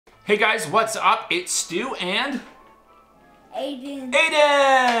Hey guys, what's up? It's Stu and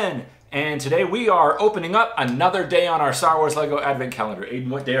Aiden. And today we are opening up another day on our Star Wars Lego Advent Calendar. Aiden,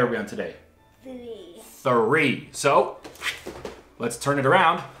 what day are we on today? 3. So, let's turn it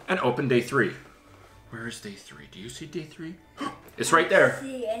around and open day 3. Where is day 3? Do you see day 3? It's right there.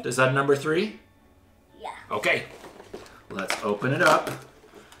 Is that number 3? Yeah. Okay. Let's open it up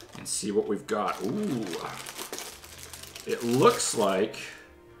and see what we've got. Ooh. It looks like...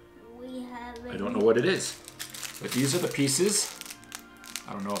 I don't know what it is. But these are the pieces.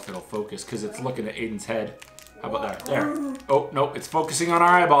 I don't know if it'll focus because it's looking at Aiden's head. How about that? There. Oh, no, it's focusing on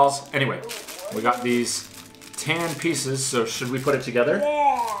our eyeballs. Anyway, we got these tan pieces, so should we put it together?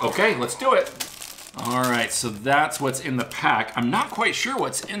 Yeah. Okay, let's do it. All right, so that's what's in the pack. I'm not quite sure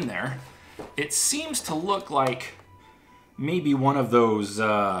what's in there. It seems to look like maybe one of those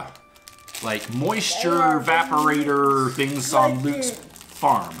like moisture evaporator things on Luke's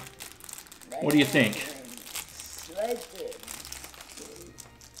farm. What do you think?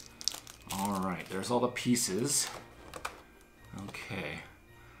 All right, there's all the pieces. Okay,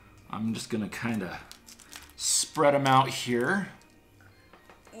 I'm just gonna kind of spread them out here.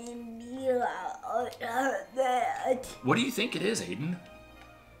 What do you think it is, Aiden?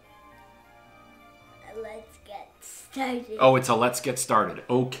 Let's get started. Oh, it's a let's get started.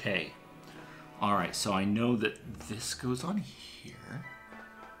 Okay. All right, so I know that this goes on here.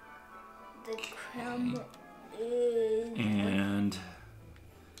 The crown is... And,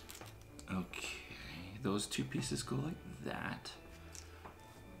 okay, those two pieces go like that.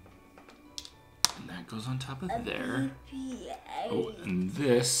 And that goes on top of there. Oh, and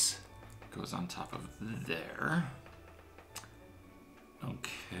this goes on top of there.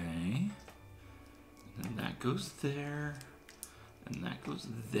 Okay. And then that goes there. And that goes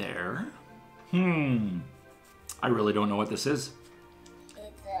there. I really don't know what this is.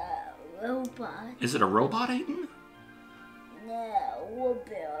 It's a robot. Is it a robot, Aiden? No, we're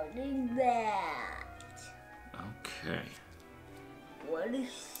building that. Okay. What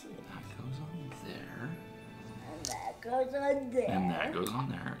is it? That goes on there. And that goes on there. And that goes on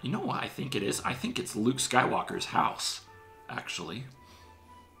there. You know what I think it is? I think it's Luke Skywalker's house, actually.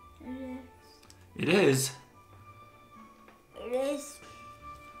 It is. It is.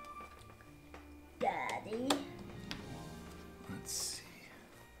 Daddy. Let's see.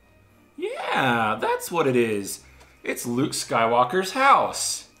 Yeah, that's what it is. It's Luke Skywalker's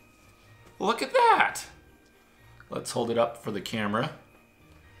house. Look at that. Let's hold it up for the camera.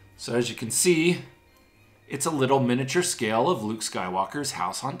 So as you can see, it's a little miniature scale of Luke Skywalker's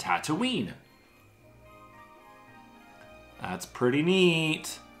house on Tatooine. That's pretty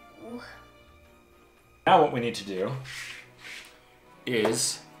neat. Now what we need to do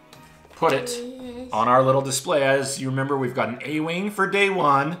is put it on our little display. As you remember, we've got an A-Wing for day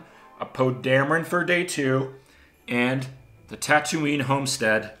 1, a Poe Dameron for day 2, and the Tatooine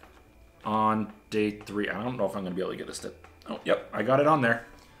homestead on day 3. I don't know if I'm going to be able to get this to... Oh, yep, I got it on there.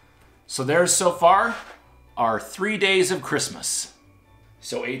 So there's so far our 3 days of Christmas.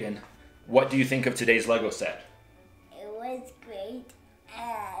 So Aiden, what do you think of today's Lego set? It was great,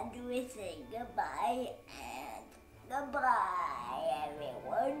 and we say goodbye, and goodbye,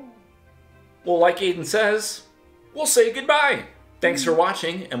 everyone. Well, like Aiden says, we'll say goodbye. Thanks for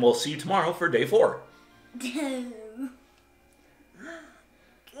watching, and we'll see you tomorrow for day 4.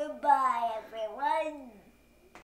 Goodbye, everyone.